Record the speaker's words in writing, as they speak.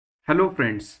Hello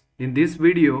friends, in this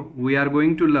video we are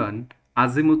going to learn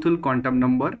azimuthal quantum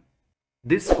number.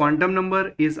 This quantum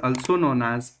number is also known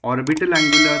as orbital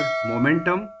angular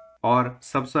momentum or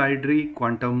subsidiary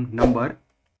quantum number.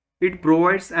 It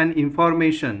provides an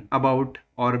information about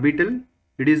orbital.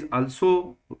 It is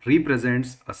also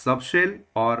represents a subshell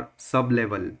or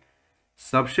sublevel.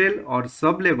 Subshell or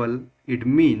sublevel, it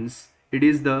means it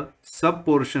is the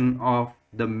subportion of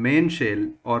the main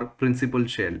shell or principal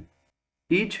shell.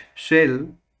 Each shell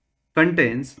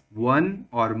contains one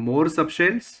or more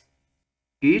subshells.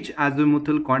 Each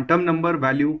azimuthal quantum number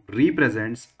value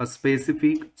represents a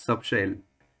specific subshell.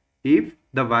 If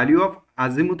the value of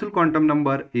azimuthal quantum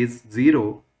number is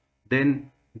 0,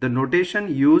 then the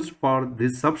notation used for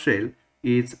this subshell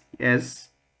is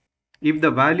S. If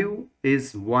the value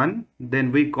is 1,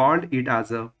 then we call it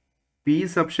as a P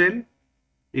subshell.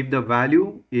 If the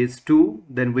value is 2,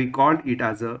 then we call it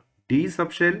as a D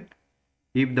subshell.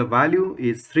 If the value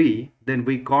is 3, then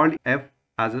we call F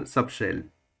as a subshell.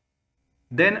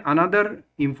 Then another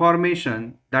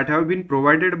information that have been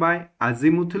provided by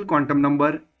azimuthal quantum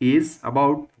number is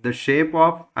about the shape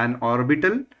of an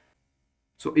orbital.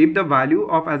 So if the value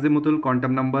of azimuthal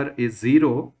quantum number is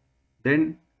 0,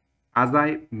 then as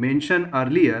I mentioned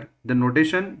earlier, the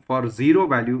notation for 0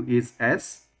 value is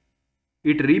S.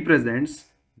 It represents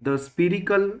the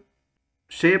spherical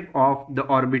shape of the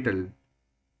orbital.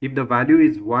 If the value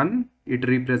is 1, it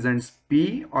represents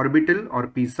p orbital or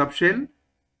p subshell.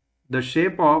 The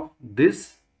shape of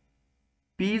this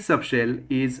p subshell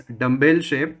is dumbbell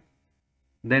shape.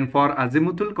 Then for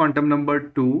azimuthal quantum number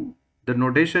 2, the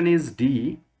notation is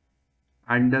D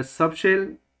and the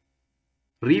subshell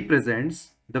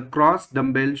represents the cross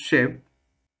dumbbell shape.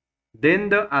 Then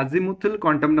the azimuthal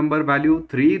quantum number value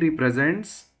 3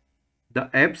 represents the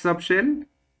F subshell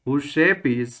whose shape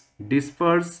is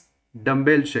disperse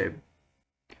dumbbell shape.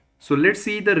 So let's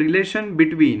see the relation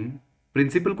between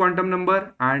principal quantum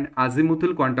number and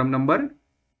azimuthal quantum number.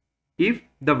 If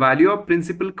the value of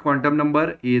principal quantum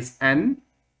number is n,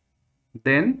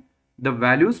 then the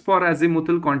values for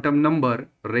azimuthal quantum number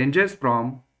ranges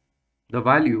from the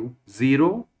value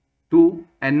 0 to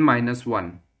n minus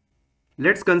 1.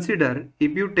 Let's consider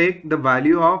if you take the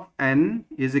value of n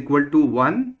is equal to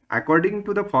 1 according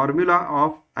to the formula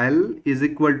of L is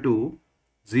equal to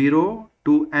 0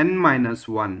 to n minus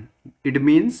 1. It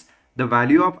means the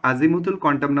value of azimuthal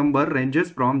quantum number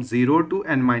ranges from 0 to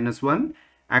n minus 1.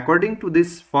 According to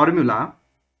this formula,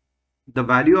 the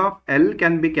value of L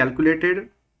can be calculated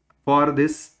for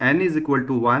this n is equal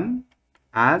to 1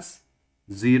 as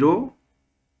 0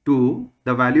 to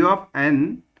the value of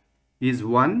n is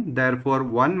 1. Therefore,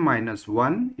 1 minus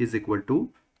 1 is equal to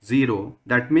 0.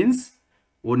 That means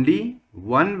only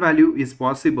one value is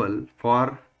possible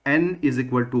for n is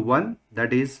equal to 1,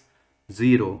 that is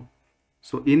 0.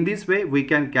 So in this way we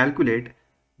can calculate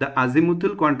the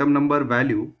azimuthal quantum number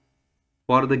value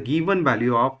for the given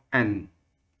value of n.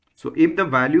 So if the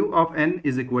value of n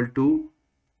is equal to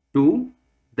 2,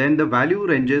 then the value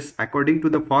ranges according to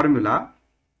the formula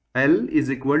L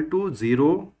is equal to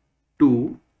 0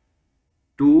 to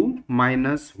 2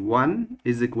 minus 1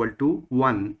 is equal to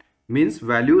 1, means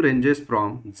value ranges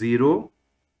from 0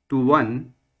 to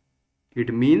 1.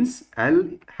 It means L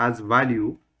has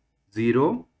value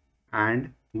 0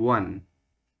 and 1.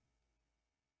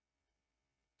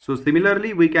 So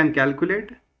similarly we can calculate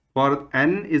for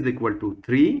n is equal to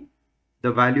 3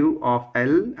 the value of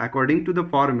L according to the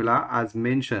formula as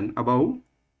mentioned above.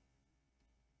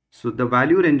 So the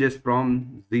value ranges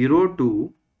from 0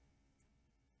 to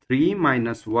 3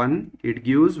 minus 1, it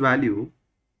gives value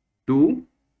 2.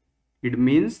 It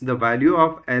means the value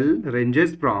of L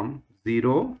ranges from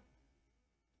 0,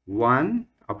 1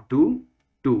 up to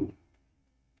 2.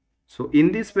 So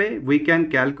in this way we can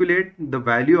calculate the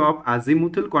value of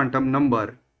azimuthal quantum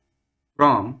number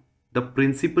from the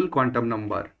principal quantum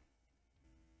number.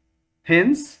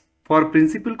 Hence, for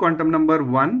principal quantum number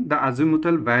 1, the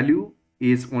azimuthal value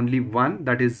is only 1,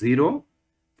 that is 0.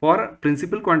 For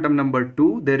principal quantum number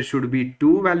 2, there should be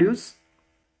 2 values.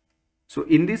 So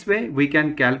in this way we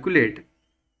can calculate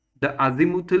the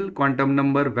azimuthal quantum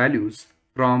number values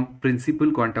from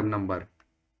principal quantum number.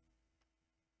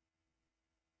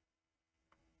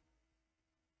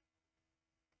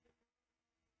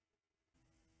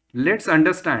 Let's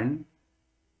understand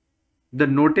the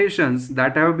notations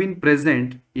that have been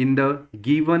present in the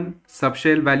given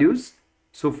subshell values.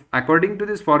 So according to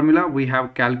this formula, we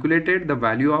have calculated the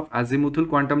value of azimuthal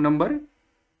quantum number.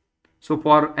 So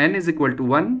for n is equal to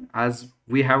 1, as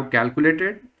we have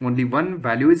calculated, only one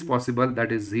value is possible,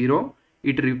 that is 0.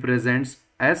 It represents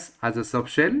S as a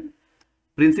subshell.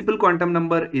 Principal quantum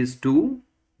number is 2.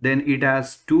 Then it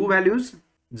has two values,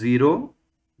 0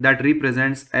 that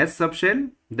represents S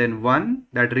subshell, then 1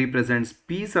 that represents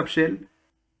P subshell.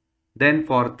 Then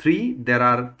for 3, there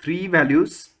are 3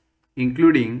 values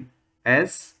including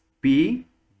S, P,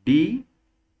 D.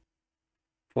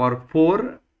 For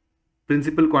 4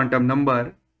 principal quantum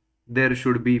number, there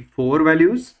should be 4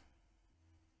 values,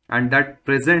 and that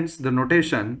presents the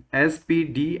notation S, P,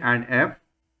 D and F.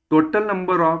 Total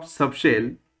number of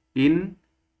subshell in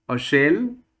a shell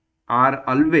are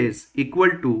always equal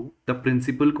to the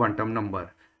principal quantum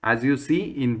number. As you see,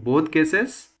 in both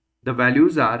cases, the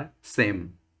values are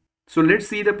same. So let's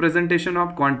see the presentation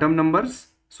of quantum numbers.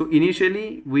 So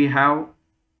initially we have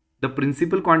the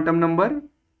principal quantum number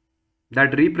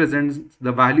that represents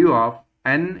the value of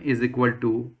n is equal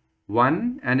to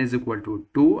 1, n is equal to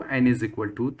 2, n is equal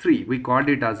to 3. We called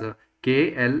it as a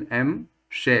KLM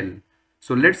shell.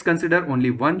 So let's consider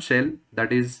only one shell,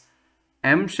 that is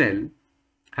M shell,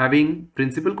 having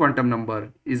principal quantum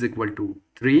number is equal to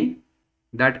 3.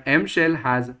 That M shell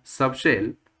has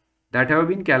subshell that have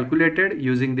been calculated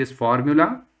using this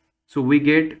formula. So we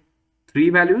get 3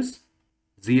 values,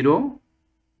 0,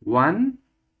 1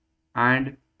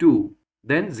 and 2.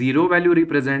 Then 0 value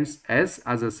represents S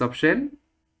as a subshell,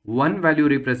 1 value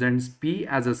represents P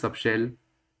as a subshell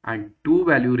and 2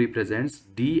 value represents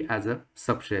D as a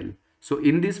subshell. So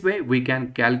in this way we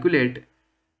can calculate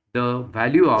the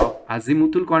value of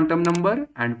azimuthal quantum number,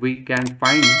 and we can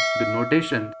find the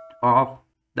notation of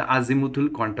the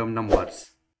azimuthal quantum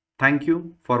numbers. Thank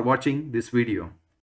you for watching this video.